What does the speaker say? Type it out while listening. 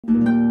Hello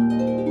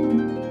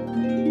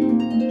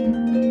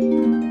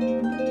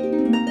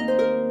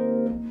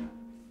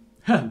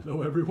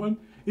everyone,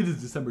 it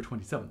is December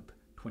 27th,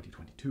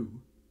 2022.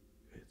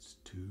 It's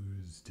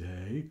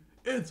Tuesday.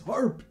 It's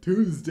Harp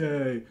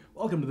Tuesday!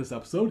 Welcome to this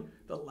episode,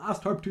 the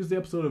last Harp Tuesday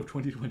episode of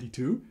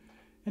 2022.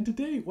 And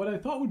today, what I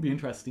thought would be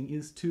interesting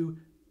is to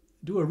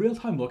do a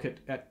real-time look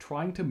at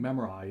trying to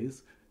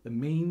memorize the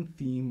main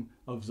theme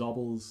of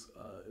Zabel's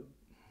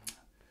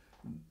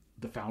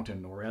The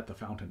Fountain, or At the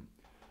Fountain.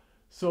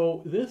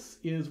 So this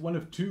is one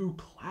of two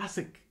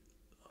classic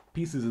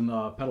pieces in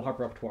the pedal harp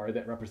repertoire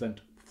that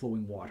represent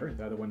flowing water,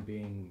 the other one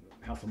being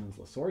Hasselmann's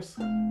La Source.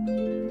 And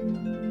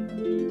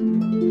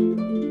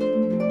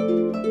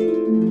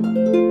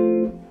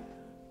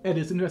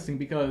it's interesting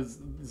because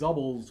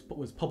Zabel's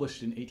was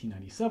published in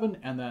 1897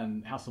 and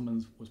then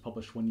Hasselmann's was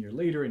published 1 year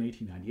later in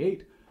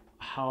 1898.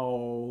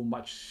 How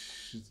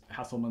much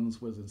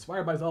Hasselmann's was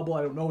inspired by Zabel,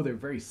 I don't know. They're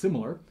very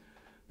similar.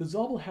 The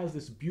Zabel has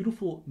this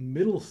beautiful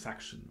middle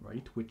section,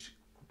 right, which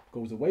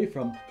goes away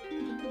from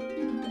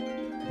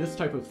this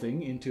type of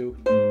thing into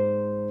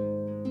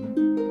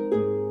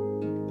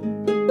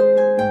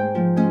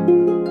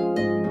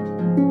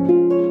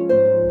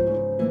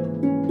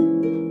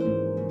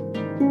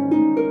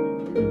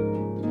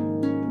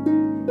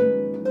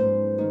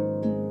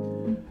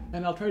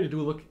I'll try to do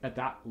a look at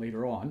that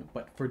later on,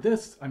 but for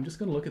this, I'm just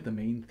going to look at the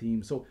main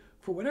theme. So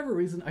for whatever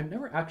reason, I've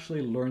never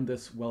actually learned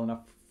this well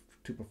enough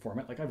to perform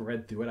it. Like, I've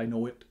read through it, I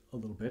know it a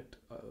little bit,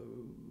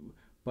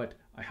 but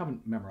I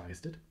haven't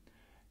memorized it.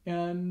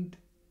 And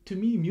to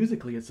me,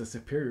 musically, it's a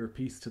superior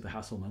piece to the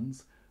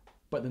Hasselmann's.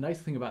 But the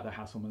nice thing about the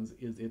Hasselmann's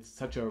is it's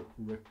such a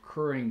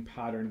recurring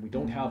pattern. We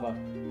don't have a,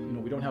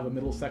 we don't have a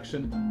middle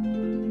section.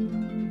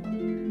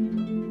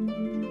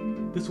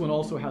 This one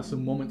also has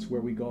some moments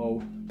where we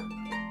go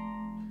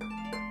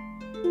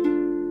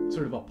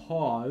sort of a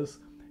pause,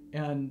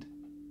 and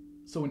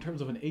so in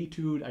terms of an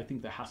etude, I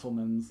think the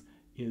Hasselmann's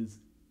it's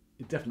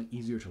definitely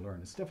easier to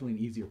learn. It's definitely an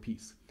easier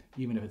piece,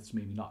 even if it's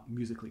maybe not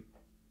musically,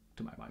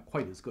 to my mind,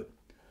 quite as good.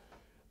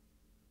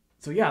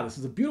 So yeah, this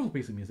is a beautiful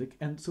piece of music,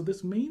 and so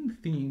this main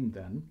theme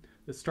then,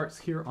 that starts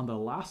here on the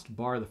last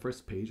bar of the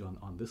first page,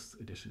 on this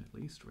edition at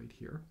least, right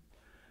here,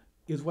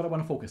 is what I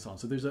want to focus on.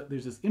 So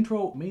there's this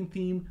intro, main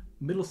theme,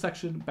 middle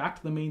section, back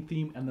to the main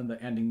theme, and then the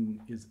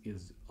ending is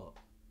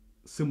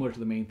similar to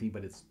the main theme,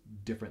 but it's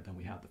different than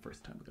we had the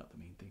first time we got the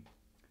main theme.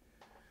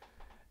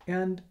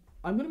 And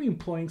I'm going to be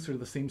employing sort of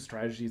the same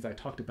strategies I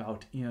talked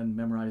about in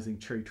memorizing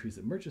Cherry Trees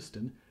at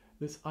Merchiston,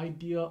 this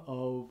idea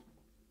of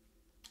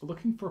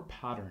looking for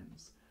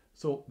patterns.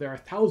 So there are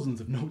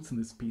thousands of notes in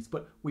this piece,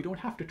 but we don't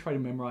have to try to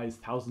memorize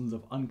thousands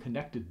of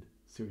unconnected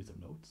series of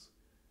notes.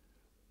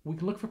 We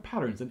can look for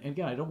patterns, and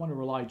again, I don't want to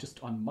rely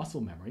just on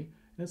muscle memory,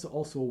 and it's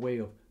also a way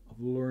of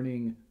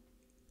learning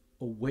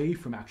away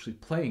from actually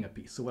playing a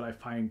piece. So what I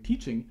find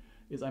teaching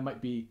is I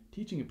might be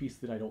teaching a piece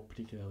that I don't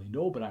particularly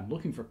know, but I'm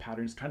looking for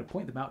patterns, trying to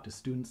point them out to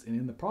students, and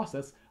in the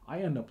process,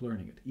 I end up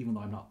learning it, even though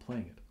I'm not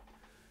playing it.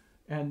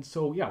 And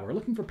so, yeah, we're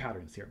looking for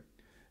patterns here.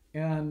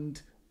 And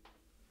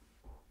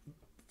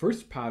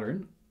first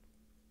pattern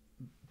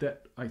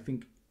that I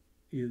think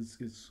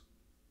is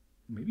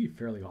maybe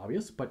fairly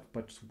obvious, but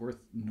it's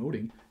worth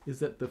noting, is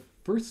that the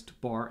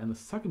first bar and the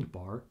second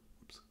bar,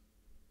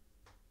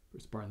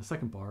 first bar and the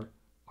second bar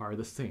are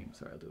the same.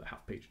 Sorry, I'll do the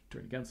half page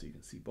turn again so you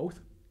can see both.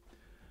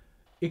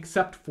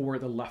 Except for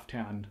the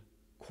left-hand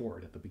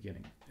chord at the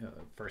beginning.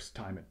 First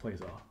time it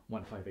plays a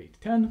 1, 5, 8,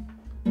 10,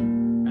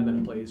 and then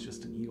it plays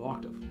just an E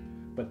octave.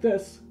 But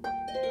this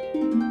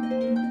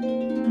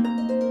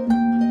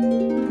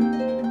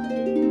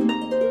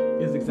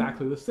is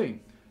exactly the same.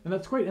 And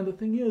that's great. And the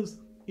thing is,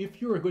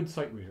 if you're a good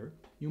sight reader,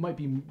 you might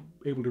be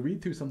able to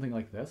read through something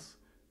like this,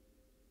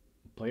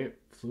 play it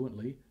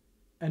fluently,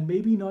 and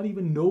maybe not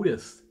even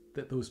notice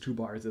that those two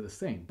bars are the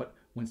same. But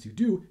once you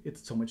do,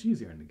 it's so much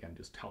easier, and again,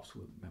 just helps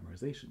with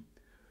memorization.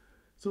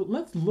 So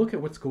let's look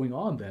at what's going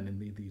on then in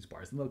these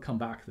bars, and they'll come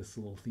back. This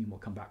little theme will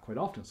come back quite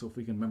often. So if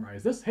we can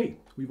memorize this, hey,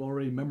 we've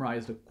already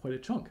memorized quite a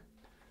chunk.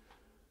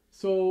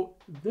 So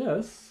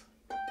this,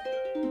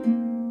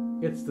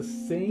 it's the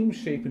same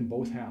shape in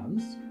both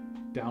hands,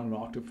 down an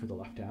octave for the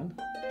left hand.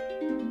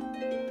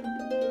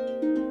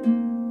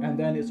 And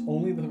then it's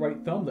only the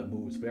right thumb that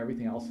moves, but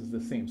everything else is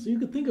the same. So you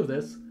could think of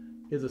this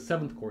is a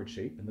 7th chord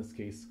shape, in this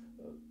case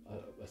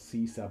a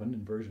C7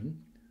 inversion.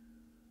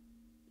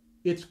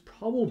 It's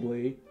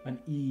probably an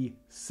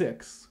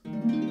E6,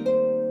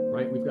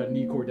 right? We've got an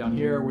E chord down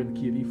here, we're in the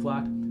key of E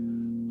flat.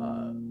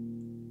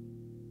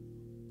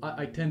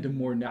 I tend to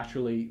more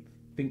naturally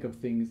think of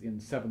things in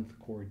 7th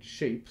chord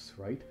shapes,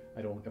 right?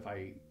 If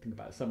I think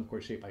about a 7th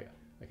chord shape, I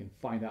can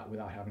find out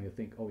without having to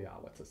think, oh yeah,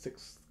 what's a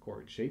 6th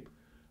chord shape?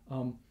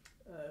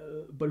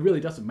 But it really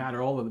doesn't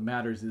matter. All that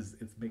matters is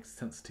it makes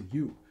sense to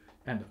you.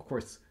 And of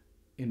course,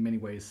 in many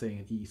ways, saying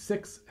an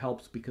E6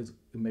 helps because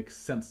it makes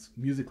sense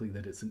musically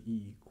that it's an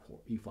E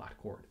flat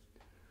chord.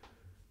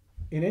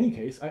 In any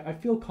case, I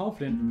feel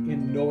confident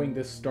in knowing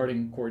this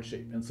starting chord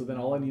shape. And so then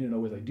all I need to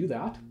know is I do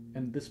that.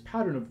 And this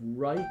pattern of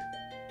right,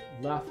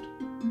 left,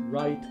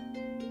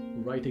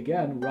 right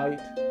again, right,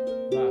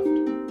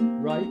 left,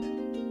 right,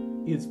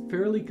 is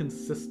fairly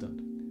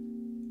consistent.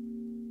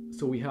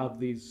 So we have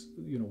these,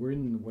 you know, we're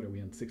in, what are we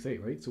in, 6/8,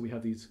 right? So we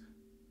have these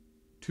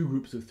two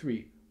groups of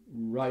three,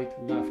 right,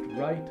 left,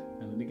 right,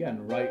 and then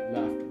again, right,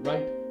 left,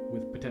 right,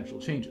 with potential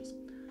changes.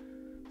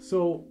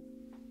 So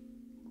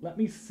let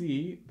me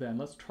see then,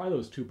 let's try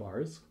those two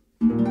bars.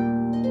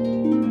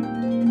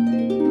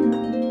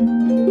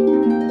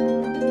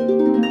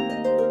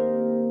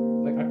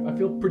 Like, I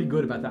feel pretty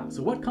good about that.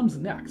 So what comes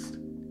next?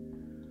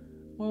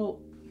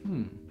 Well,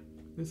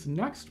 this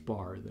next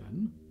bar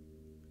then,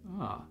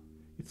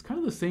 it's kind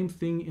of the same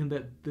thing in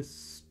that the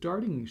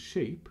starting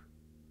shape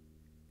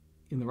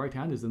in the right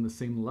hand is in the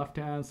same in the left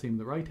hand, same in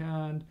the right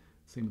hand,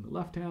 same in the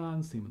left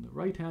hand, same in the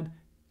right hand,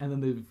 and then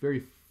the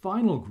very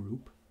final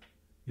group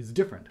is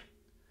different.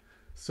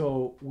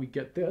 So we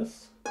get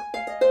this.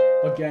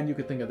 Again, you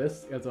could think of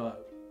this as a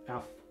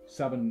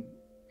F7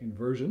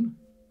 inversion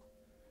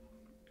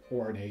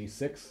or an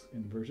A6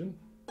 inversion.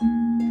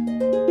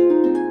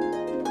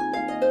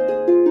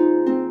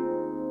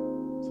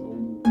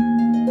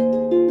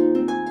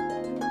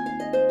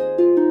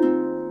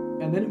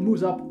 And then it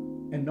moves up,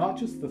 and not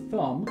just the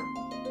thumb.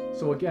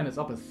 So again, it's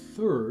up a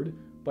third,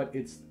 but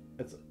it's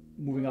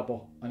moving up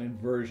an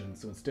inversion.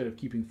 So instead of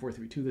keeping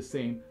 4/3/2 the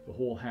same, the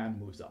whole hand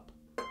moves up.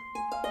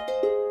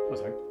 Oh,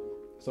 sorry.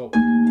 So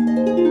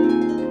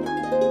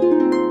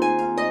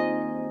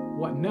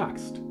what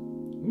next?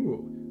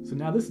 Ooh. So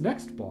now this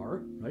next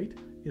bar, right,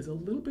 is a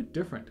little bit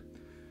different,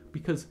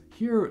 because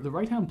here the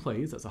right hand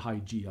plays. That's a high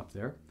G up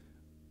there.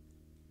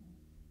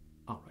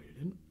 I'll write it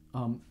in.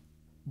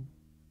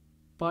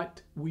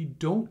 But we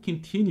don't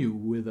continue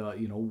with a,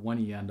 you know,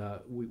 1E and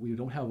we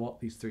don't have all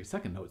these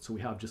 32nd notes, so we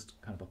have just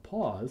kind of a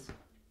pause.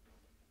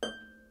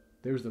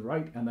 There's the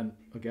right, and then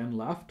again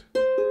left,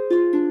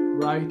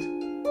 right,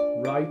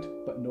 right,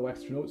 but no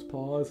extra notes,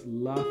 pause,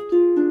 left,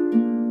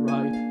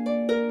 right.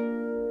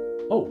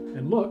 Oh,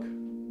 and look,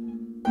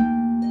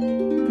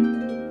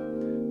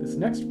 this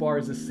next bar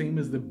is the same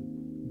as the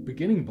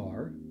beginning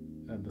bar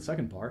and the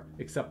second bar,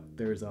 except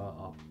there's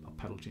a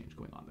pedal change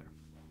going on there.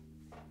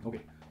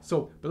 Okay.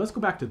 So, but let's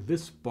go back to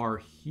this bar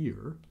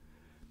here.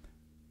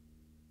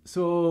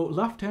 So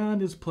left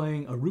hand is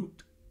playing a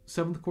root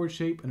 7th chord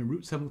shape and a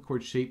root 7th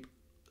chord shape.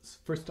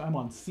 First time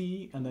on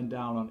C and then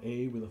down on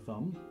A with a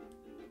thumb.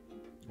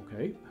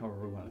 Okay,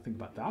 however we want to think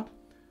about that.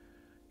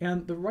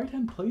 And the right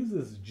hand plays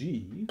this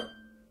G.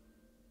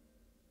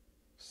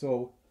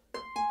 So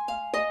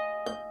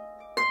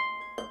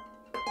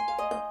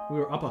we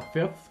were up a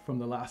 5th from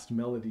the last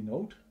melody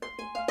note.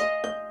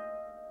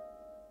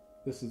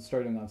 This is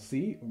starting on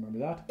C, remember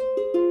that?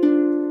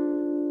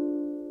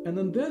 And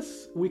then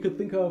this, we could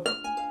think of,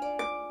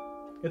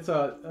 it's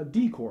a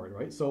D chord,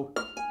 right? So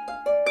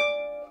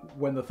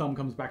when the thumb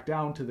comes back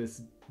down to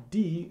this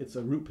D, it's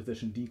a root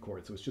position D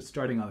chord. So it's just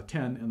starting on the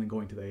 10 and then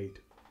going to the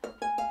 8.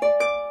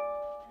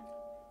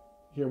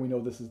 Here we know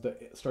this is the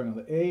starting on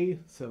the A,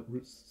 so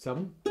root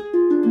 7.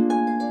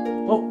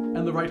 Oh,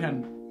 and the right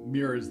hand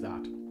mirrors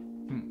that.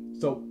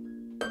 So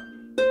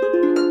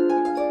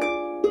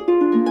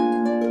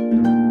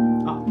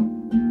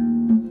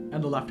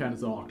and the left hand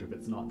is an octave.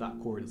 It's not that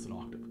chord, it's an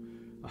octave.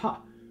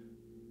 Aha!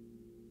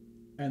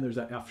 And there's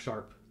that F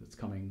sharp that's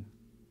coming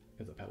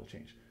as a pedal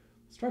change.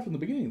 Let's try from the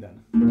beginning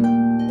then.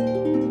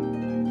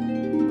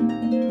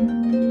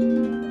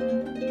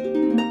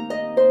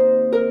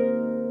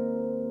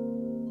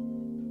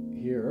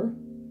 Here,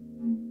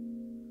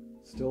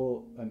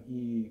 still an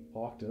E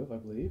octave, I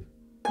believe.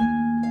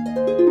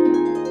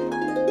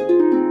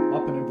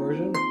 Up an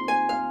inversion.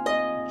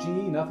 G,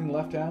 nothing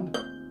left hand.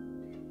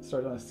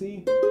 Start on a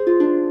C.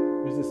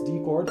 There's this D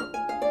chord.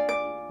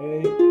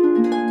 A,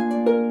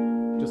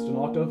 just an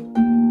octave.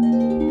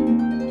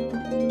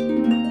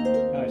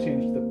 And I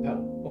changed the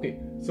pedal. Okay,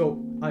 so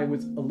I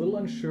was a little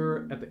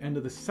unsure at the end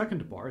of the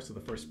second bar, so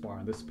the first bar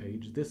on this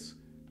page, this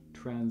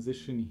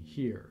transition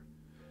here.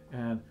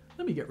 And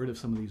let me get rid of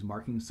some of these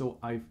markings. So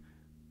I've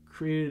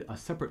created a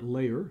separate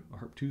layer, a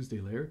Harp Tuesday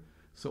layer,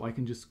 so I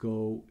can just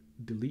go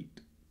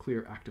delete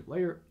clear active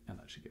layer, and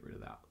that should get rid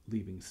of that,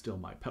 leaving still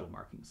my pedal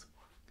markings.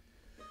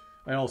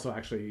 I also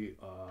actually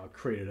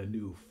created a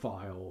new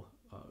file,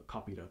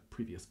 copied a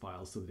previous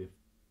file, so that if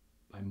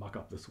I muck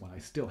up this one, I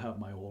still have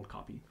my old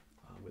copy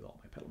with all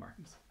my pedal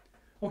markings.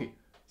 Okay,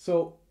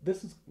 so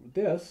this is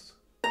this,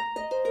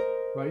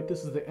 right?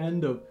 This is the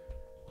end of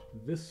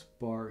this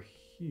bar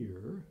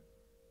here.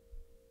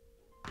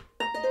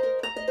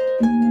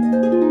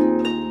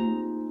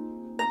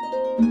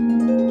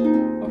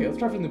 Okay, let's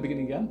try from the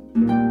beginning again.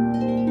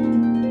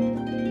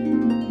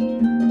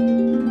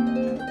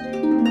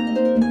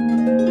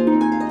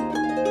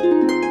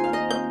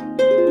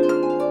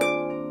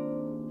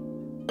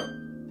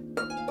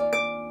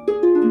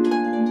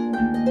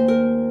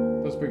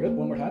 Pretty good.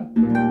 One more time.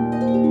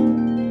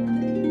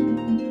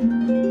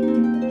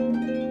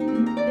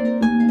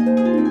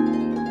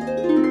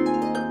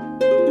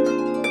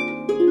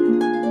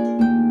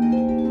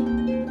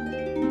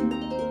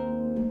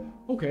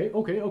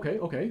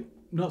 Okay.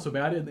 not so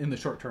bad in the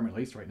short term, at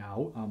least right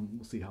now.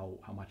 We'll see how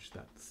much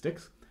that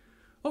sticks.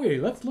 Okay,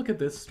 let's look at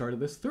this start of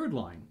this third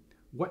line.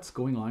 What's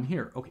going on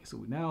here? Okay,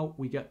 so now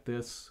we get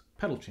this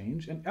pedal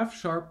change, and F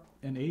sharp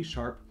and A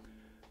sharp.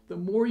 The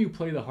more you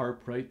play the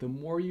harp, right, the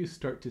more you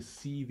start to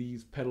see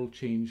these pedal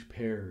change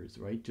pairs,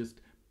 right?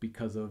 Just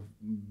because of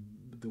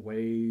the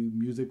way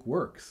music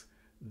works,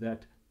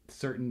 that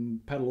certain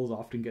pedals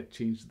often get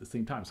changed at the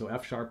same time. So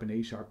F sharp and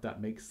A sharp,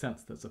 that makes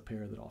sense. That's a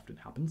pair that often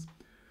happens.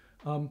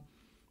 And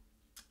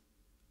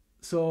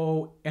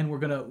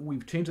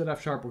we've changed that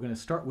F sharp. We're gonna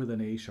start with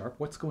an A sharp.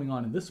 What's going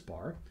on in this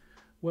bar?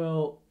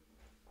 Well,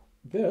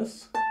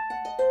 this,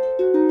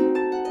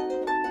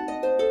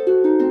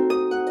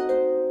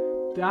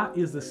 that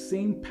is the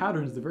same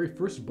pattern as the very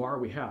first bar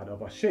we had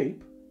of a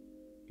shape.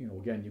 You know,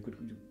 again, you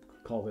could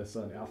call this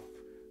an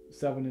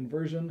F7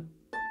 inversion.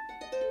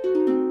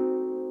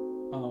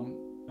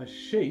 A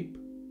shape.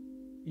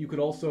 You could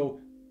also,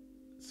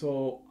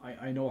 so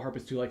I know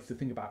harpist who likes to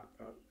think about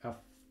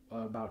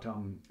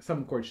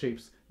seven chord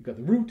shapes. You've got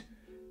the root,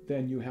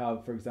 then you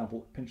have, for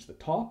example, pinch the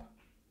top,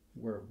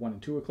 where 1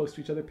 and 2 are close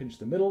to each other, pinch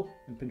the middle,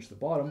 and pinch the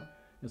bottom.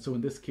 And so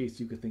in this case,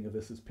 you could think of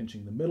this as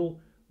pinching the middle,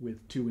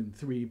 with 2 and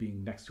 3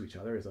 being next to each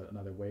other is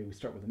another way. We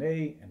start with an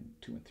A, and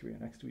 2 and 3 are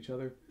next to each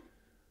other.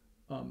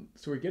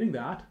 So we're getting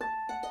that.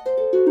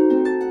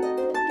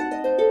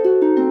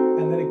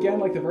 And then again,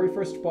 like the very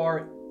first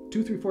bar,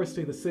 2, 3, 4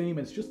 stay the same.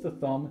 It's just the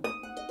thumb.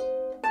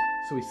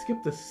 So we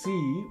skip the C.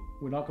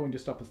 We're not going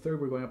just up a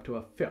third. We're going up to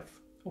a fifth.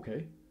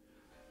 Okay.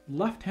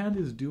 Left hand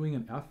is doing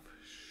an F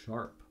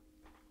sharp.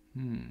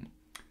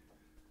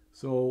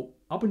 So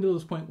up until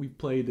this point, we've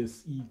played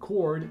this E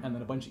chord and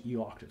then a bunch of E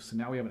octaves. So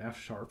now we have an F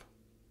sharp.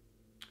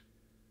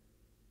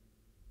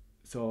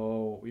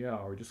 So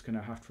yeah, we're just going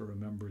to have to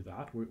remember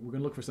that. We're going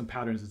to look for some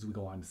patterns as we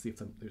go on to see if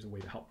there's a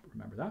way to help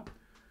remember that.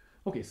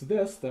 Okay, so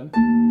this then.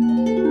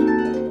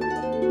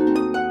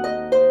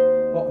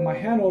 Well, my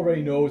hand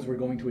already knows we're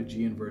going to a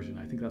G inversion.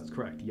 I think that's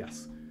correct,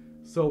 yes.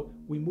 So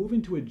we move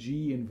into a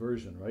G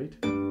inversion, right?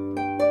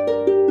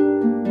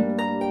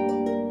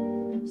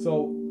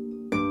 So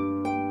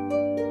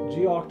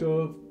G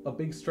octave, a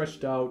big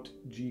stretched out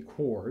G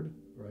chord,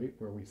 right?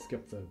 Where we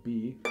skip the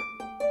B.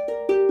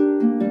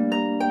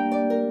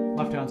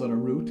 Left hand's on a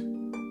root.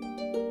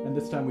 And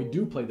this time we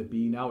do play the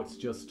B. Now it's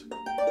just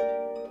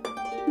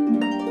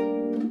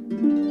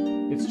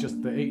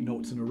the 8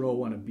 notes in a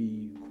row on a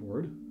B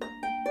chord.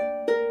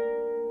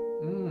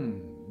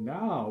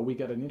 Now we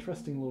get an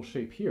interesting little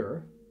shape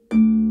here.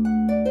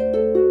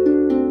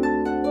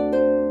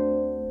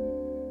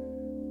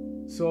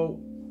 So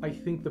I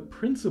think the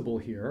principle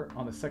here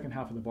on the second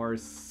half of the bar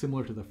is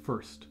similar to the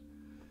first.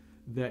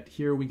 That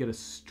here we get a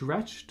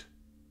stretched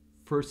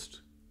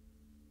first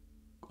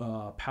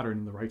pattern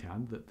in the right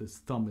hand, that this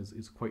thumb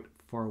is quite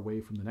far away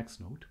from the next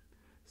note.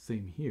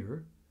 Same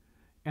here.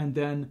 And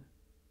then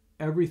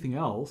everything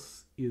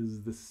else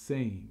is the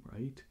same,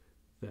 right?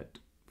 That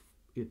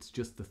it's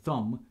just the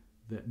thumb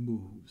that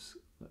moves.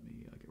 Let me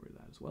get rid of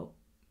that as well.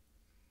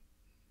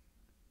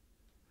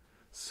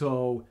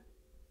 So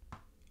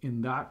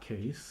in that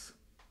case,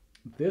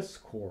 this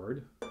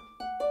chord,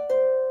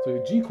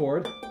 so G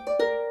chord,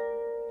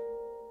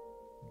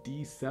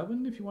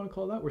 D7 if you want to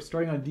call it that. We're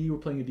starting on a D, we're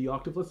playing a D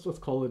octave. Let's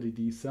call it a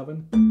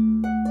D7.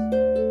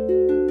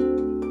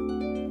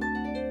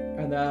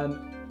 And then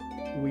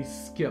we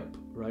skip,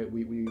 right?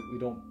 We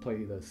don't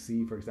play the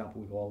C, for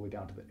example. We go all the way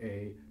down to the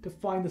A to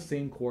find the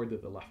same chord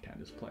that the left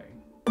hand is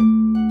playing.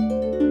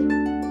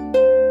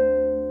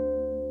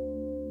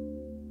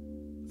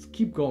 Let's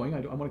keep going. I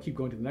want to keep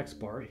going to the next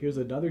bar. Here's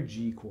another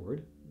G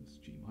chord. It's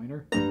G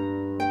minor.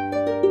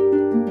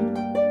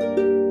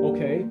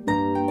 Okay.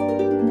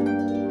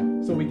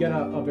 So we get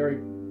a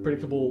very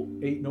predictable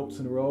 8 notes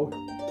in a row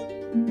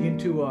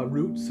into a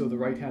root. So the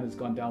right hand has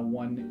gone down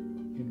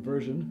 1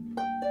 inversion.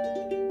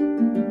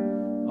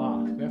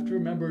 We have to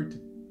remember to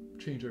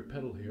change our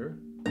pedal here.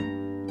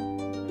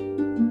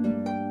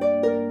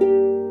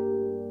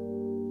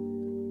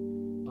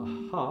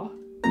 Aha.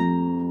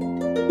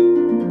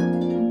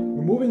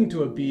 We're moving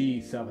into a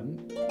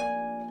B7,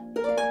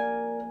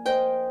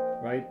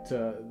 right?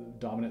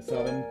 Dominant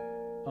 7.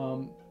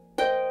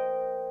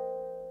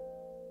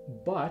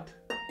 But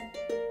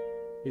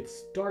it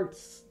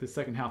starts, the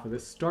second half of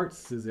this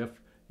starts as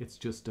if it's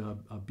just a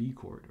B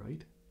chord,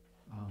 right?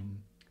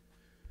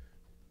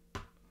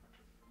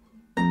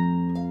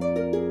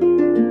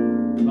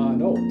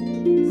 No.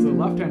 So the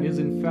left hand is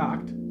in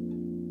fact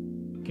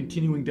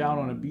continuing down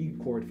on a B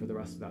chord for the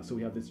rest of that. So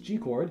we have this G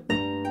chord,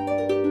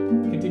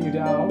 continue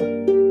down,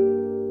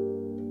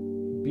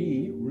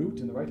 B, root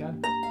in the right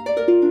hand.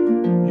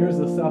 Here's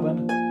the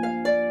 7.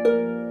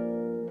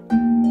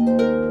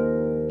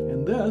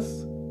 And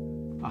this,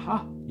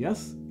 aha,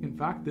 yes, in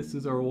fact, this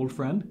is our old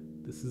friend.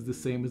 This is the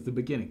same as the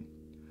beginning.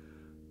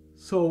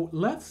 So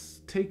let's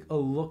take a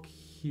look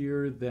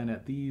here then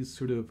at these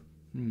sort of,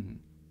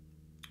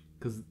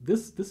 because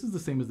this is the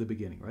same as the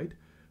beginning, right?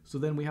 So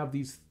then we have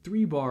these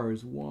 3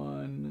 bars,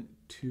 1,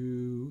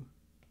 2,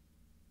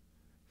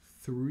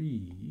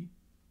 3.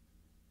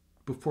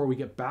 before we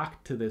get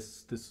back to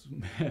this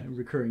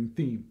recurring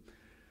theme.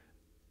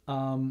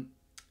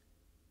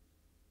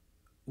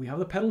 We have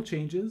the pedal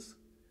changes.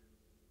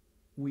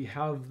 We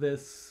have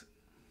this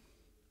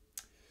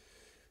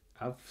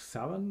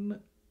F7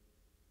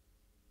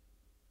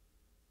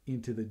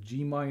 into the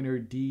G minor,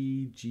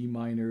 D, G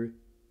minor,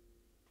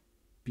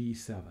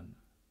 B7.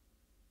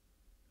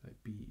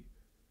 B.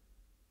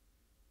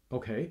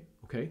 Okay.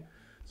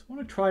 So I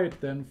want to try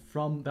it then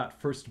from that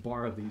first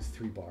bar of these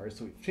 3 bars.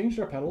 So we've changed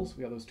our pedals.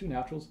 We have those 2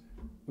 naturals.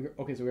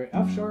 Okay, so we're at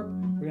F sharp.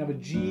 We're going to have a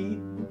G,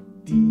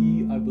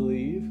 D, I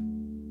believe.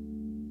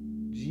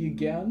 G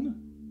again.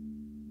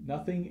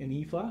 Nothing in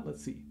E flat.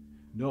 Let's see.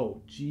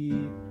 No,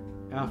 G,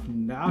 F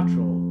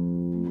natural,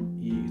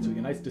 E. So we get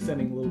a nice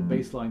descending little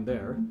bass line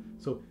there.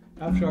 So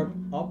F sharp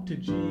up to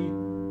G,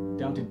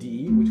 down to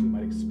D, which we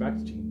might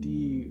expect. G and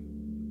D,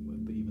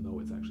 even though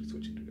it's actually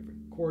switching to a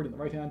different chord in the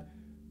right hand.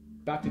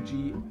 Back to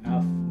G,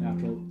 F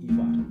natural, E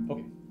flat.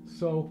 Okay,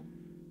 so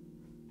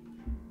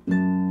this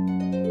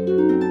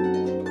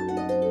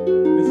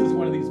is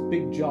one of these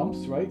big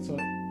jumps, right? So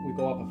we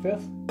go up a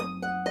 5th.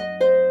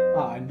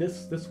 And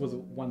this was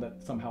one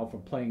that somehow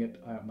from playing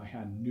it, my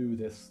hand knew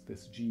this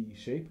G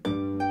shape. Are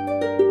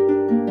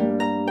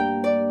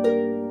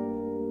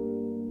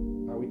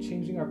we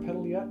changing our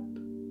pedal yet?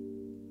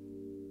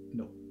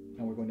 No.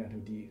 And we're going down to a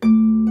D.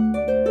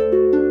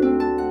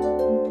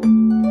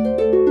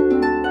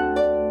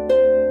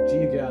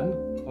 G again.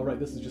 All right,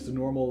 this is just a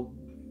normal,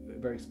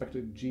 very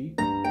expected G.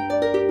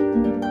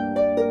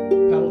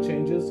 Pedal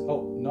changes.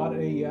 Oh, not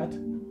A yet.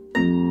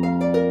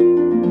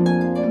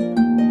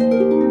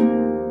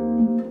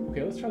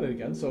 Okay, let's try that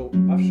again. So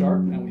F sharp,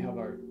 and we have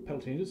our pedal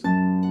changes.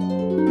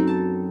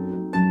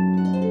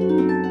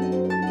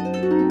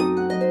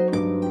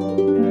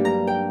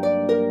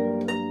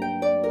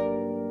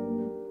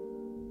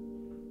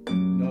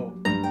 No.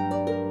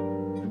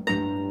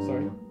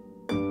 Sorry.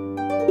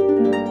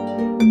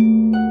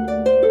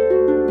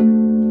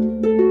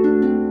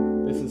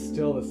 This is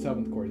still the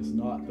 7th chord. It's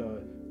not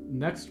the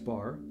next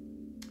bar.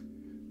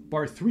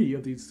 Bar 3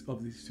 of these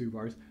 2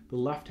 bars. The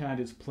left hand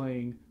is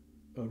playing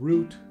a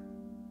root.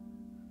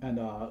 And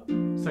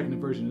second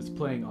inversion is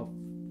playing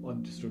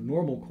on just a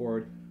normal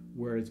chord,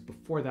 whereas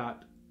before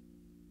that,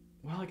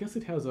 well, I guess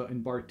it has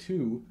in bar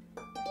 2,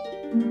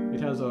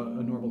 it has a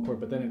normal chord,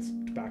 but then it's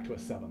back to a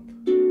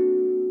 7th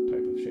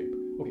type of shape.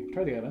 Okay,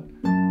 try the other.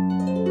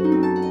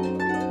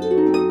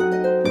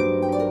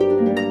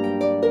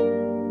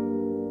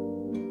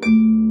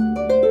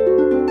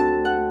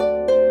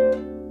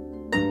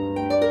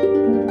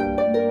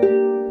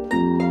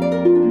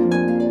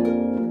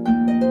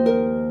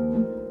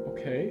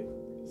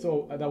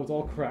 That was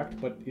all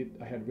correct, but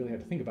I really had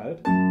to think about it.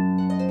 Is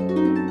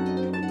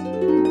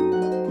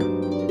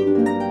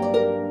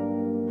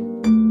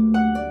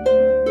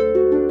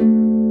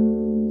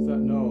that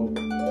no?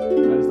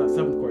 That is that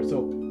 7th chord.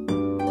 So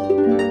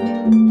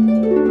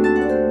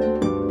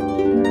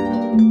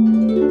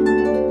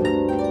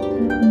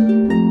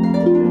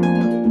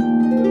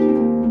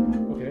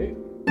okay.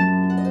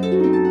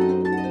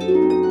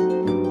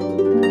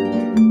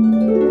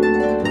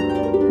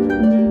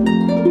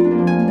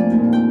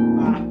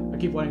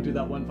 Keep wanting to do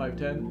that 1, 5,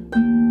 10.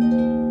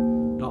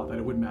 Not that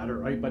it would matter,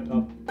 right? But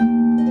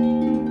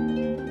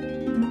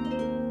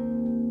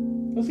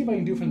let's see if I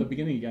can do from the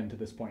beginning again to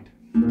this point.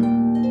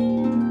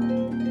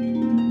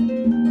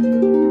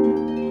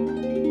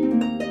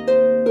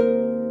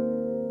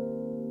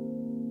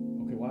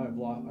 Okay,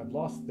 well I've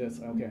lost this.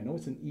 Okay, I know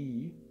it's an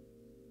E.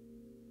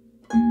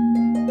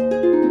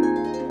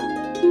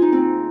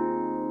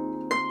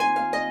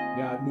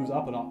 Yeah, it moves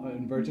up an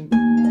inversion.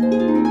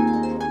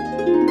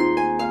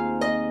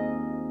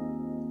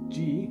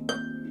 G.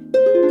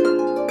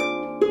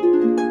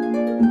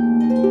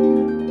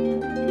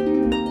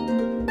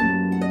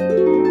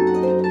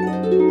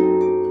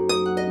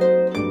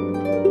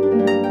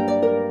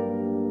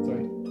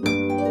 Sorry.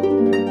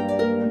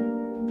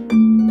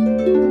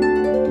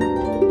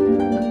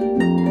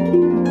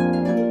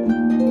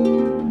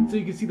 So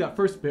you can see that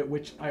first bit,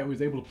 which I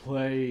was able to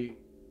play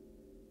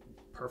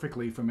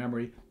perfectly from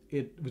memory.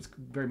 It was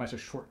very much a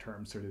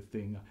short-term sort of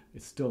thing.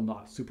 It's still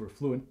not super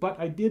fluent, but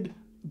I did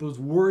those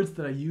words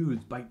that I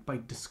used by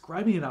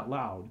describing it out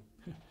loud.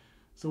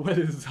 So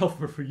whether this is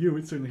helpful for you,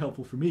 it's certainly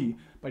helpful for me.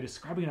 By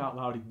describing it out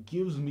loud, it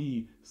gives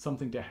me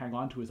something to hang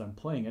on to as I'm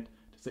playing it,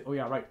 to say, oh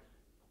yeah, right,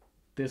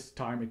 this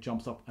time it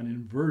jumps up an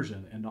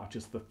inversion and not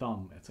just the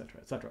thumb, etc.,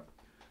 etc.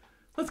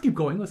 Let's keep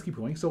going.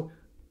 So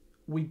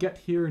we get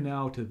here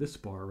now to this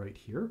bar right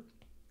here,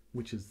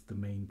 which is the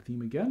main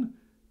theme again.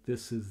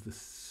 This is the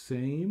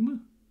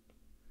same.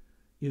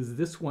 Is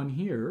this one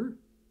here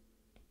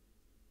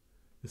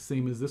the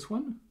same as this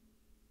one?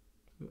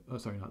 Oh,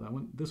 sorry, not that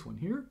one. This one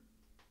here.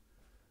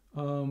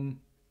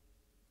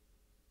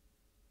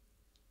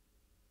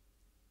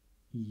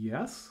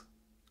 Yes.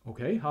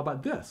 Okay, how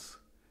about this?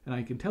 And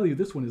I can tell you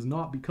this one is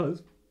not,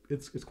 because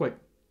it's quite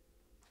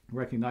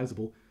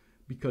recognizable,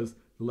 because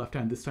the left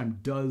hand this time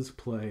does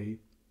play,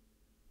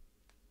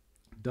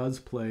 or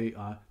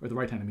the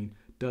right hand, I mean,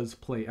 does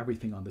play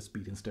everything on this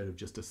beat instead of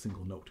just a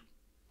single note.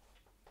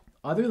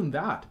 Other than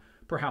that,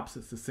 perhaps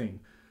it's the same.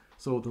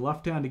 So the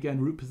left hand, again,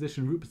 root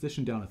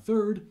position down a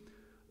third.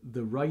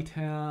 The right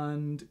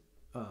hand,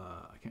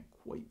 I can't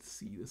quite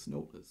see this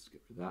note. Let's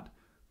get rid of that.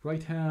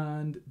 Right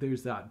hand,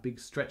 there's that big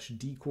stretch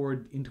D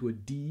chord into a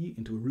D,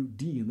 into a root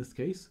D in this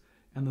case.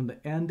 And then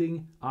the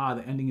ending,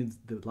 the ending is,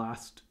 the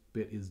last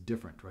bit is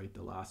different, right?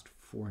 The last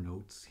 4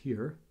 notes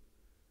here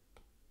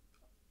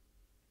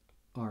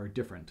are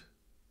different.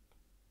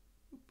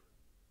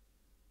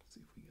 Let's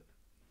see if we get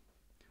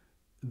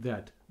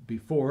that.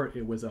 Before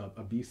it was a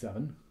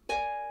B7,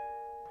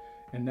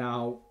 and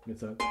now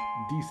it's a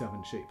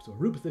D7 shape. So a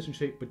root position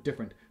shape, but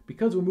different,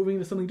 because we're moving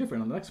into something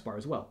different on the next bar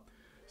as well.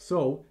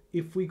 So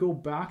if we go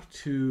back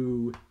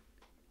to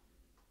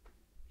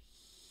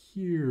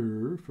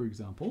here, for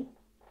example,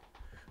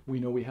 we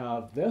know we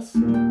have this.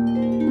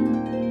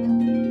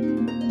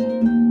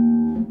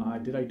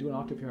 Did I do an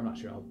octave here? I'm not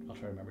sure. I'll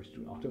try to remember to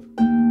do an octave.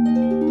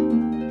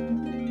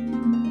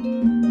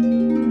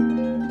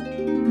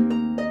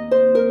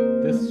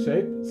 This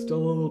shape, still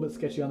a little bit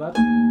sketchy on that.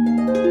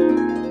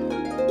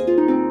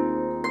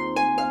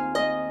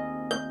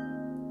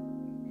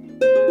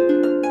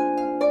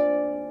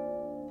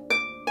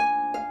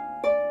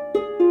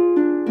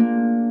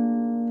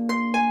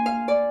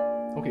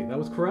 Okay, that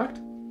was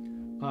correct.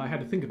 I had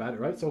to think about it,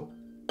 right? So,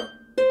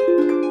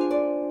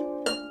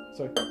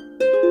 sorry.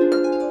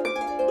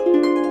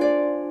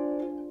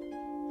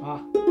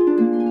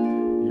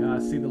 Yeah,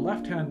 see, the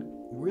left hand,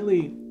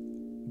 really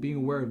being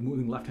aware of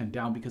moving the left hand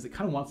down, because it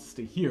kind of wants to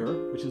stay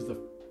here, which is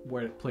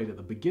where it played at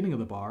the beginning of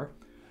the bar.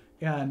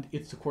 And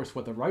it's, of course,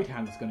 what the right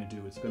hand is going to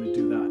do. It's going to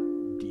do that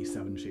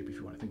D7 shape, if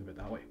you want to think of it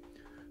that way.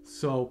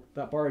 So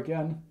that bar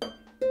again,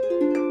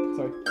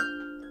 sorry.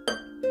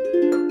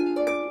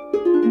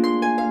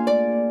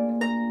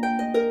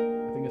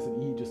 I think it's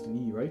an E, just an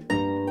E, right?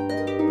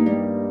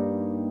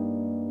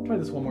 Try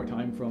this one more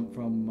time from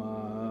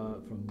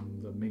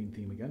the main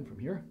theme again, from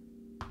here.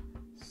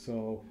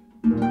 So,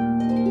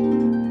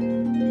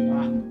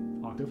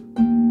 octave.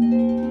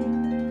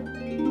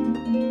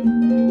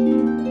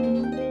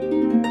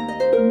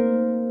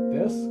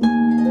 This.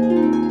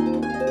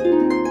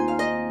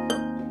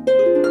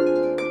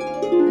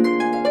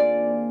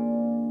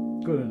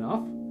 Good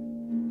enough.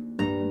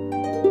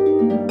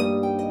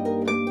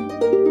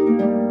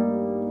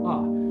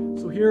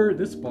 So here,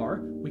 this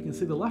bar, we can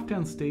say the left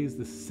hand stays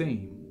the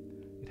same.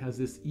 It has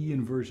this E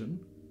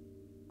inversion.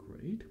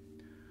 Great.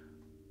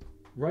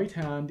 Right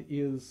hand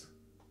is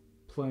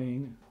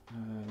playing,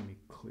 let me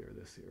clear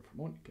this here for a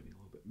moment, getting a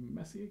little bit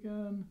messy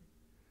again.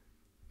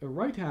 The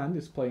right hand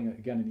is playing,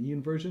 again, an E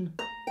inversion.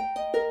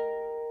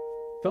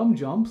 Thumb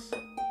jumps.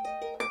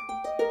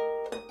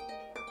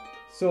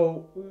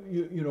 So,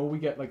 you know, we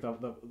get like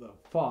the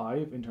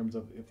 5 in terms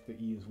of if the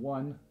E is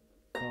 1,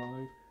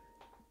 5,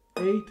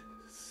 8,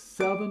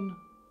 7,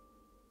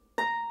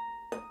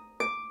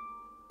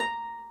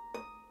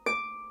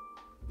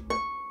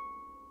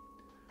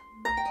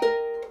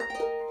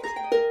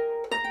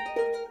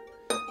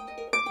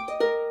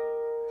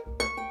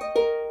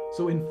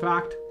 so in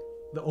fact,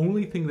 the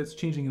only thing that's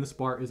changing in this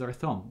bar is our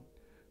thumb,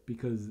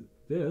 because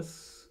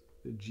this,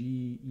 the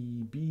G,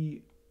 E,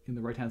 B in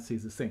the right hand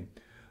stays the same.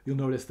 You'll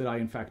notice that I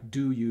in fact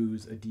do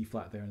use a D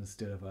flat there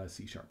instead of a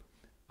C sharp.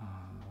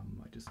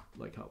 I just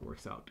like how it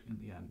works out in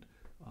the end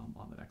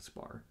on the next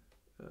bar.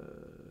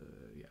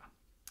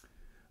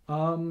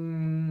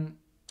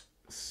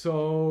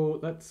 So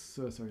let's,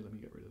 sorry, let me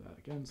get rid of that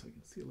again so I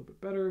can see a little bit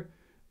better.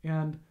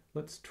 And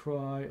let's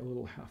try a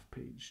little half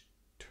page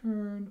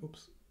turn.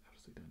 Oops, I have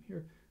to stay down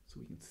here so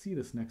we can see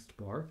this next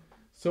bar.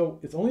 So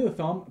it's only the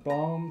thumb.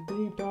 Bum,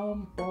 dee,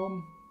 dum,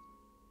 bum,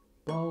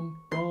 bum,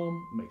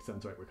 bum. Makes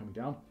sense, right? We're coming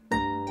down.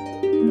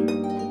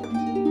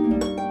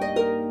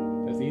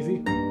 That's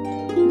easy.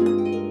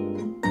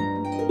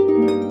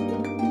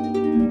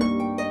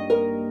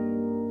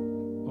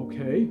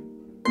 Okay.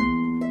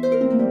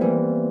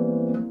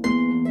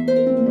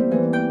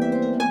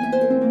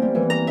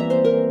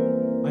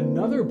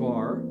 Another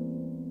bar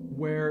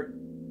where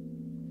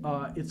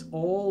it's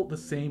all the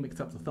same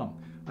except the thumb.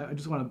 I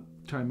just want to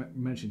try and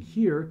mention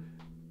here,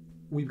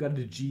 we've got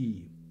a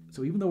G.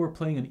 So even though we're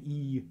playing an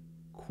E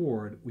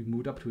chord, we've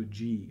moved up to a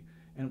G.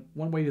 And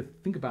one way to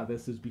think about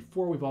this is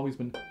before we've always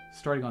been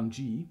starting on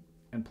G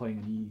and playing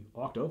an E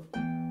octave,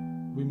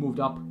 we moved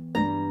up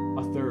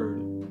a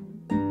third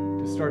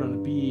to start on a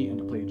B and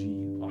to play a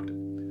G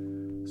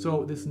octave.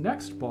 So this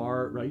next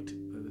bar, right,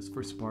 this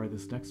first bar,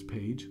 this next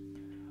page,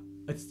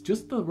 it's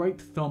just the right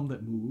thumb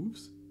that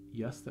moves.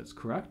 Yes, that's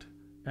correct.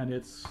 And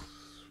it's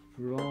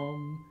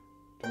from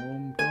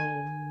dum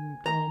dum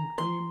dum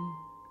dum.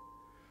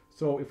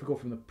 So if we go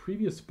from the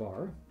previous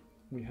bar,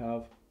 we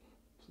have,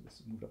 so this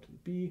is moved up to the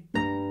B.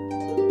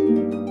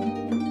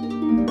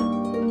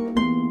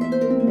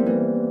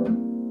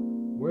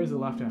 Where's the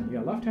left hand?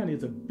 Yeah, left hand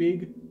is a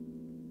big,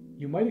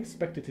 you might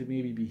expect it to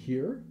maybe be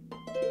here.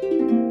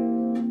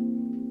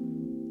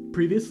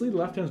 Previously, the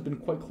left hand has been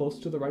quite close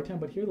to the right hand,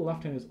 but here the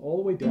left hand is all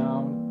the way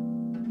down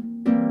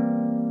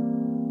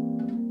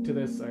to to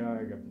this,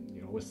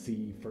 you know, a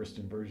C first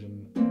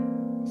inversion,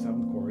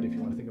 7th chord, if you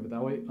want to think of it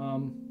that way.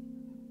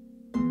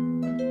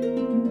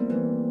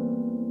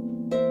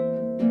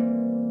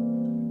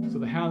 So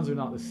the hands are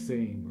not the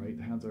same, right?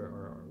 The hands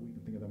are we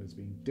can think of them as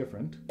being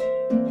different.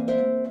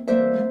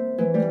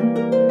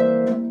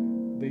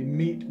 They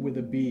meet with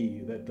a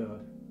B, that the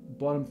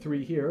bottom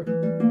 3 here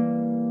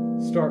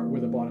start where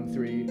the bottom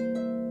 3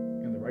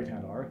 in the right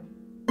hand are.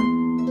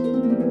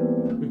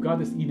 We've got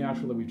this E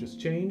natural that we've just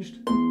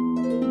changed.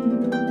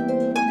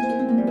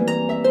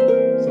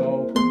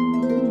 So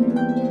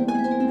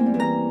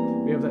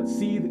we have that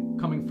C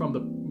coming from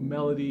the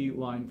melody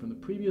line from the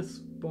previous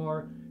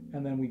bar,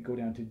 and then we go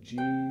down to G.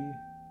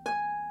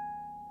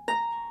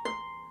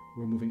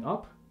 We're moving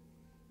up.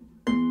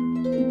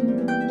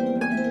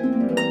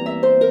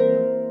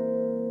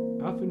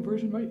 F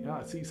inversion, right?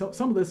 Yeah, see, so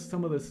some of this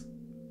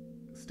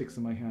sticks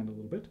in my hand a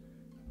little bit.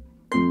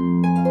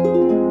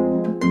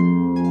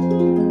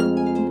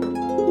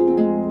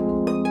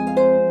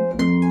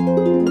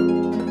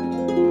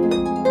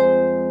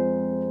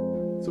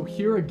 So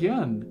here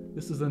again,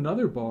 this is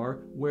another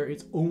bar where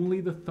it's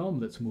only the thumb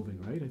that's moving,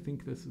 right? I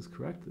think this is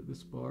correct, that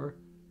this bar,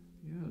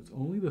 yeah, it's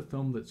only the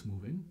thumb that's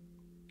moving.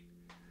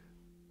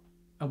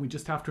 And we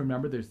just have to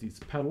remember there's these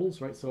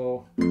pedals, right?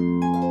 So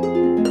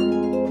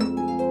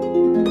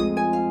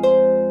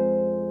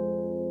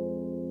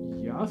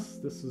yes,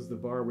 this is the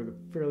bar with a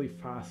fairly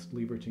fast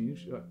lever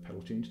change,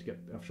 pedal change to get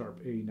F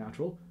sharp A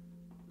natural.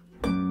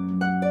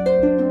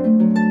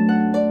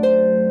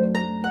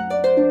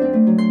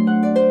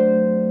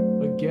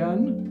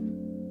 Again,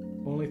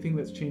 only thing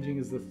that's changing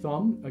is the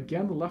thumb.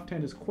 Again, the left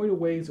hand is quite a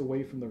ways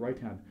away from the right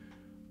hand.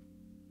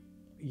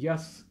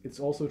 Yes, it's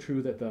also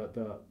true that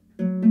the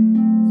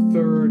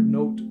third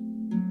note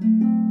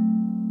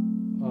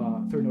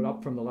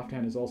up from the left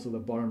hand is also the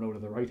bottom note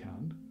of the right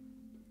hand.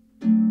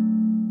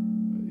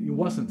 You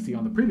wasn't see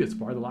on the previous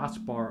bar, the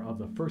last bar of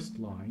the first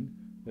line,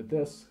 that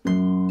this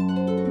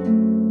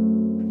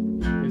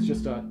is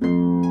just a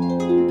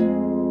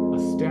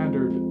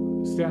standard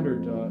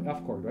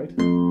F chord, right?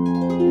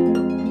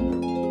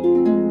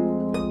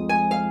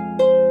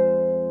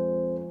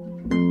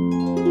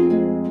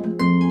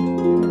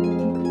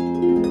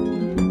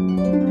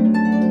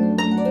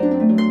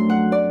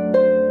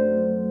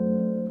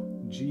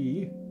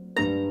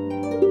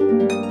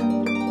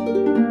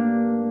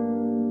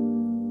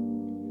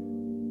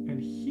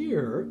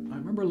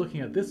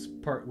 At this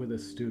part with a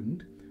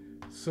student.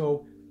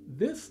 So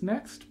this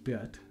next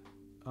bit,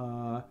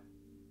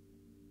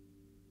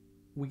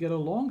 we get a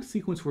long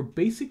sequence where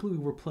basically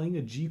we're playing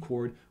a G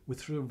chord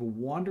with sort of a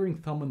wandering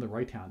thumb in the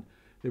right hand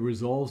that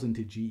resolves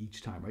into G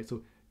each time, right?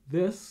 So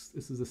this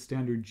is a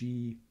standard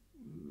G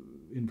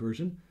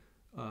inversion,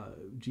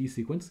 G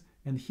sequence,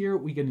 and here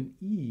we get an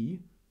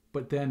E,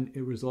 but then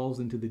it resolves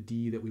into the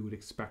D that we would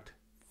expect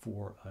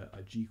for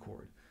a G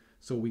chord.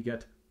 So we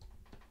get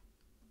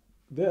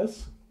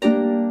this.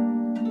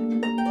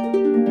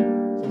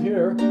 So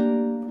here,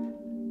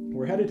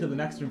 we're headed to the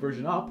next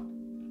inversion up,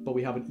 but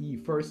we have an E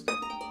first.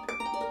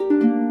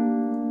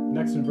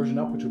 Next inversion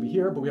up, which will be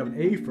here, but we have an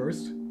A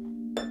first.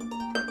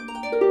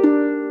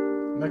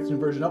 Next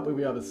inversion up, but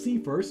we have a C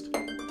first.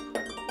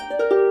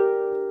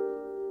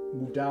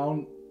 Move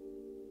down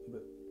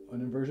an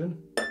inversion.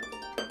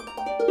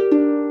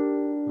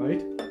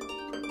 Right?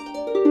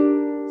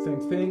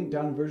 Same thing,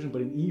 down inversion,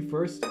 but an E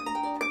first.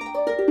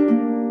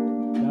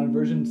 Down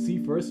inversion, C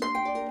first.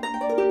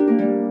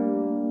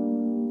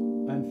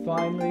 And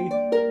finally,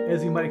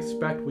 as you might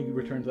expect, we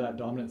return to that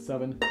dominant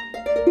 7.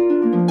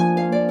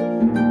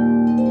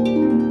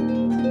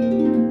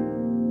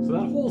 So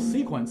that whole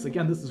sequence,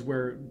 again, this is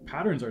where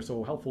patterns are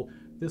so helpful.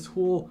 This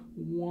whole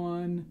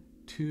 1,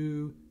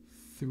 2,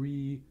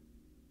 3,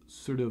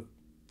 sort of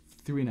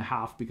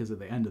 3.5, because at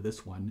the end of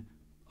this one,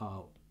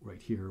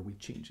 right here, we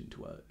change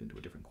into a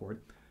different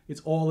chord.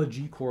 It's all a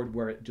G chord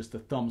where just the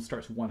thumb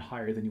starts one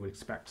higher than you would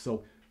expect.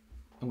 So,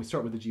 and we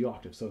start with the G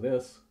octave. So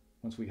this,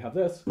 once we have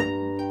this, A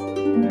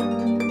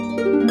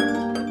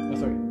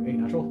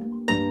natural.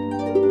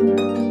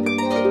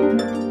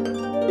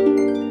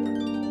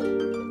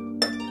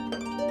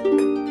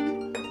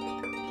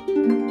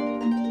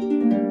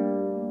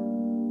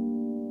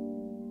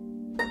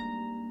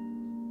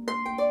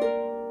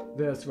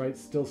 This, right,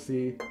 still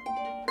C. Try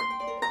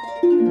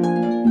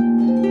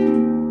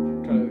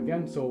it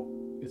again. So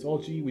it's all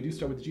G. We do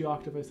start with the G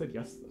octave. I said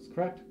yes, that's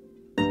correct.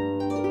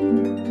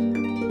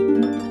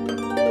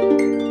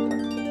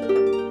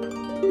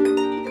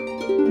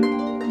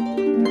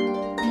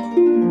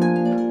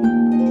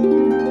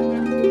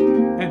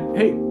 And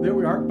hey, there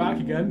we are, back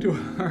again to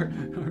our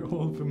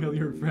old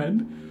familiar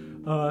friend.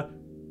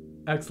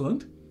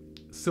 Excellent.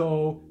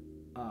 So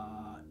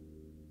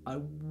I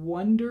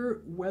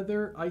wonder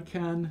whether I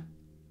can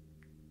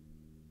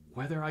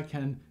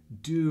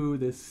do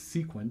this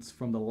sequence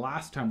from the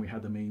last time we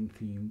had the main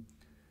theme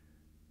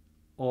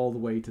all the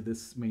way to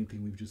this main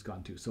theme we've just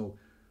gotten to. So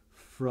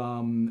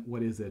from,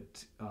 what is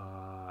it,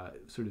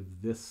 sort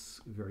of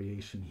this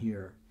variation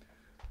here.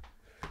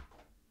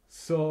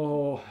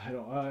 So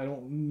I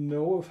don't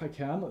know if I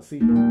can. Let's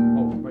see.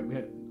 Oh, right, we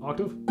had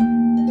octave.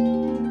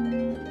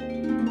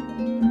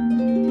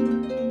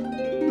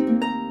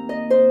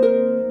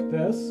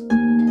 This.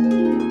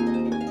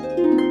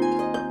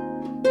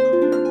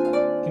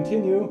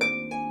 Continue.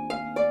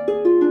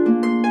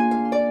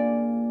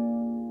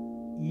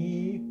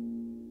 E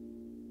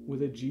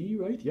with a G,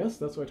 right? Yes,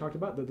 that's what I talked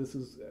about. That this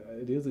is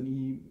it is an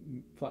E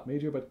flat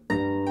major, but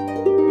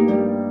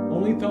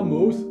only thumb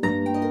moves.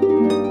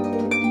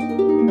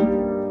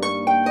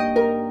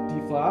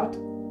 D flat.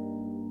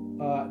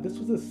 This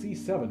was a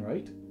C7,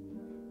 right?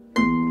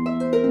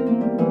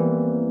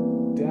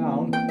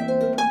 Down.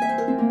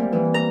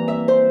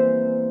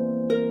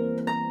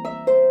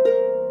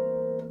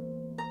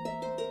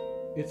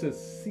 It's a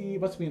C,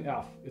 must be an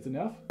F. It's an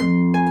F?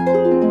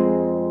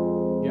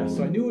 Yeah,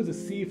 so I knew it was a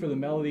C for the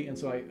melody, and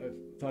so I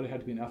thought it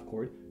had to be an F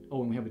chord.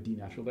 Oh, and we have a D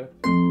natural there.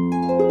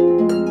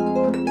 Thumb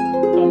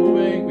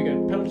moving, we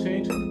got pedal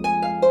change.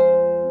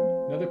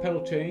 Another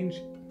pedal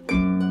change.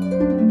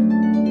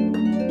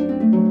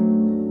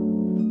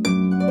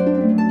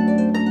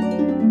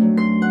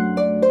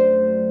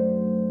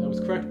 That was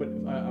correct, but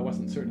I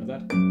wasn't certain of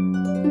that.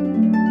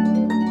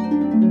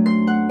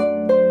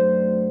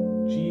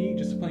 G,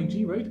 just playing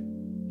G, right?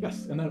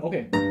 Yes, and then,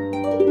 okay.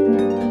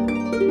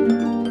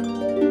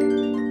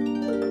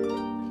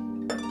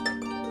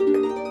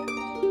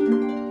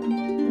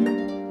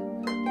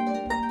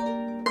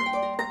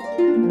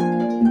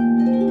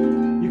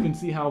 You can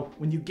see how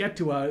when you get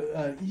to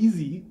a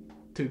easy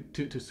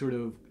to sort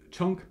of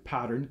chunk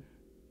pattern,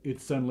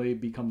 it suddenly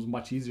becomes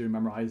much easier to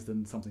memorize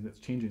than something that's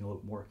changing a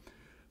little more.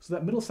 So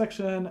that middle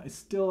section, I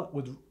still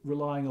was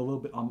relying a little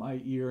bit on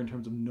my ear in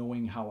terms of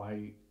knowing how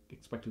I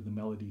expected the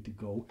melody to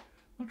go.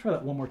 I'll try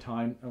that one more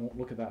time. I won't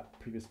look at that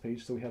previous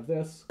page. So we have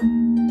this.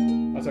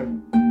 Oh, sorry.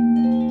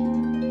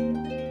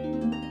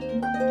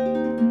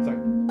 Sorry.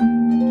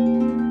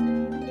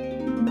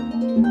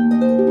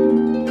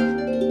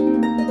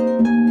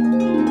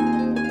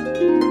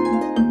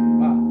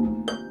 Ah,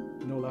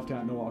 no left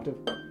hand, no octave.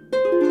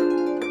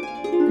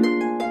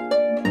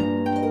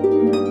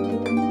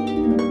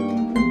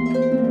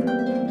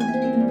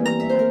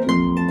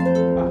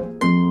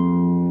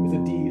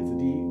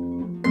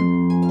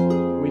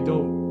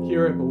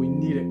 But we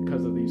need it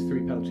because of these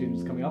three pedal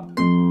changes coming up.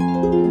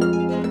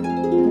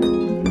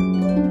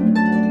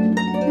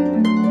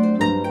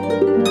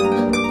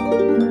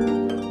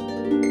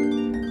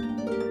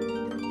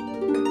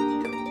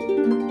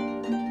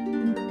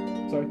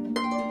 Sorry.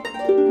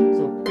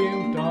 So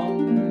bim,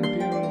 dum,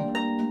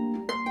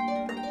 bim.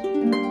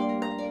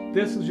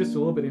 This is just a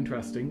little bit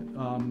interesting.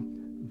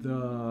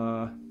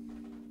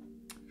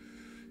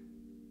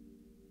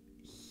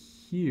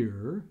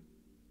 Here.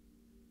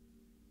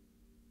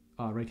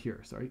 Right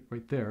here, sorry,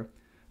 right there,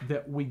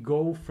 that we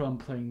go from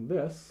playing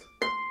this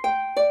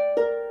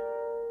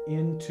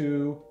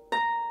into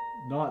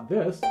not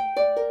this,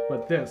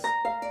 but this.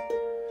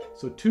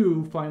 So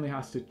 2 finally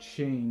has to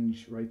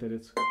change, right, that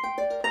it's,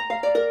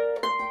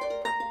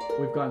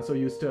 we've gotten so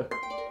used to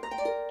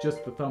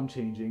just the thumb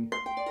changing.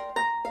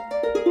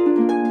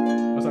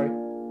 Oh, sorry.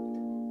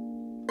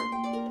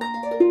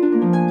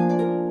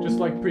 Just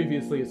like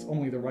previously, it's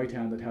only the right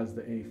hand that has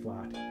the A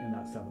flat in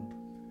that 7th.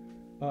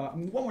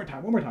 One more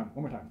time. What do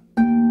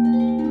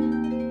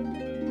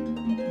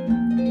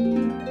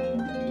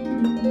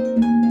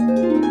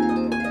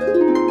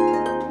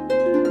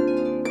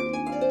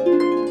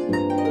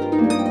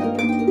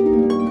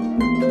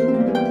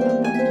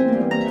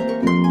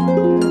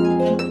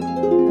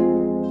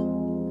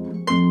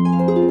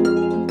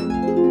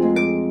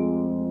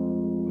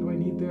I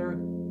need there?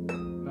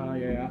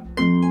 Yeah.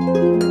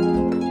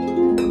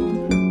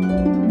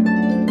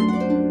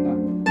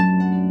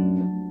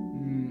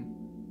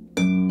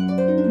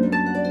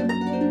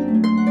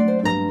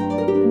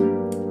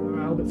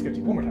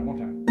 One more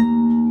time.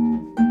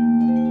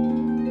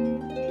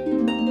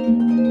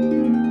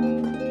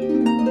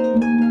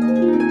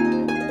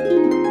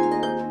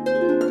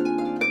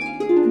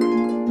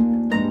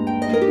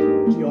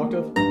 G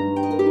octave.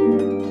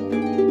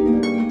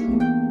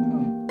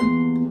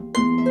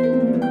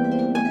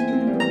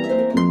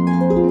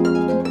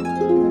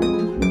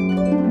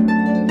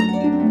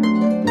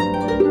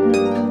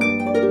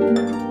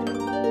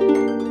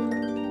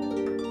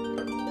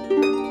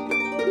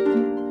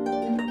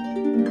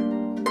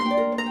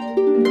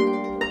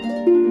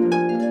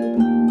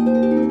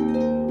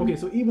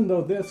 So even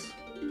though this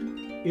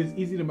is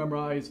easy to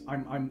memorize,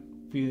 I'm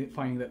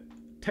finding that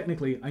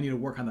technically I need to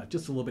work on that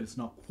just a little bit. It's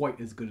not quite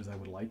as good as I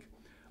would like.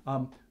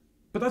 But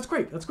that's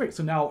great.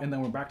 So now, and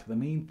then we're back to the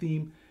main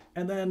theme.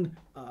 And then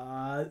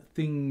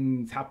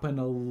things happen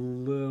a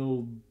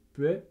little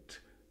bit.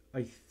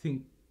 I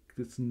think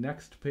this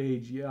next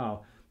page, yeah,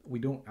 we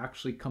don't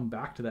actually come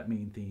back to that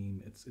main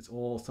theme. It's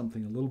all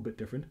something a little bit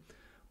different.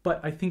 But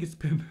I think it's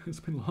been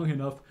long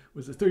enough.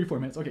 Was it 34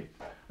 minutes? Okay.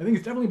 I think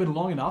it's definitely been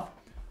long enough.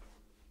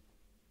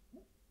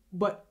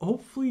 But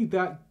hopefully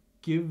that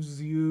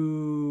gives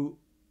you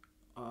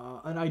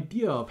an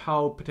idea of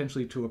how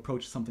potentially to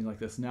approach something like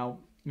this. Now,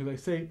 as I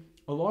say,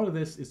 a lot of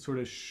this is sort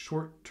of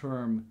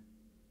short-term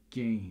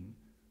gain.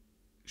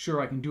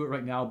 Sure, I can do it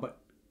right now, but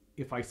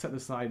if I set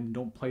this aside and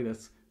don't play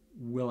this,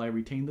 will I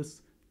retain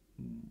this?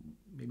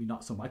 Maybe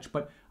not so much,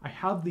 but I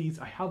have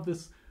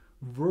this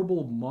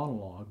verbal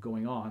monologue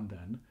going on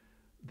then,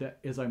 that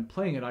as I'm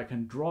playing it, I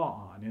can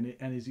draw on.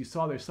 And as you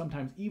saw there,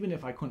 sometimes even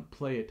if I couldn't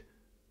play it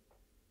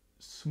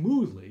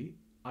smoothly,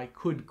 I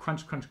could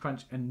crunch, crunch,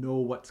 crunch and know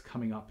what's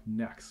coming up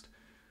next.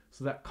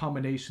 So that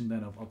combination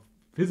then of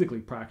physically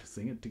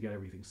practicing it to get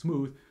everything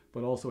smooth,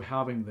 but also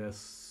having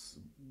this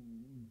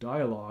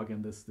dialogue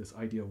and this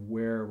idea of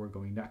where we're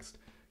going next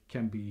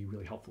can be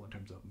really helpful in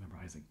terms of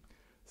memorizing.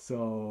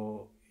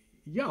 So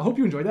yeah, I hope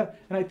you enjoyed that.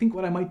 And I think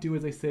what I might do,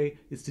 as I say,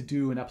 is to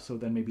do an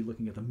episode then maybe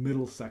looking at the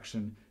middle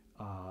section,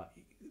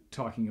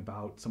 talking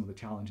about some of the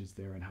challenges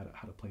there and how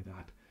to play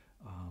that.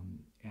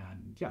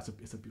 And yeah,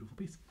 it's a beautiful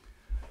piece.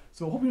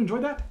 So I hope you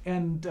enjoyed that,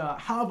 and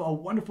have a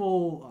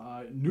wonderful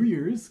New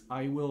Year's.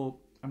 I'm going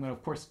to,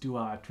 of course, do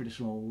a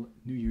traditional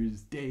New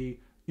Year's Day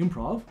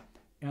improv,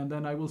 and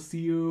then I will see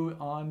you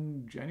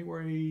on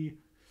January,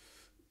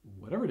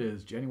 whatever it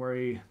is,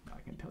 I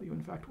can tell you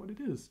in fact what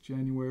it is,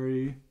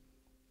 January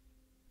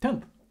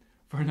 10th,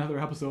 for another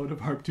episode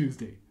of Harp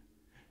Tuesday.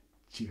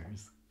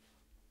 Cheers.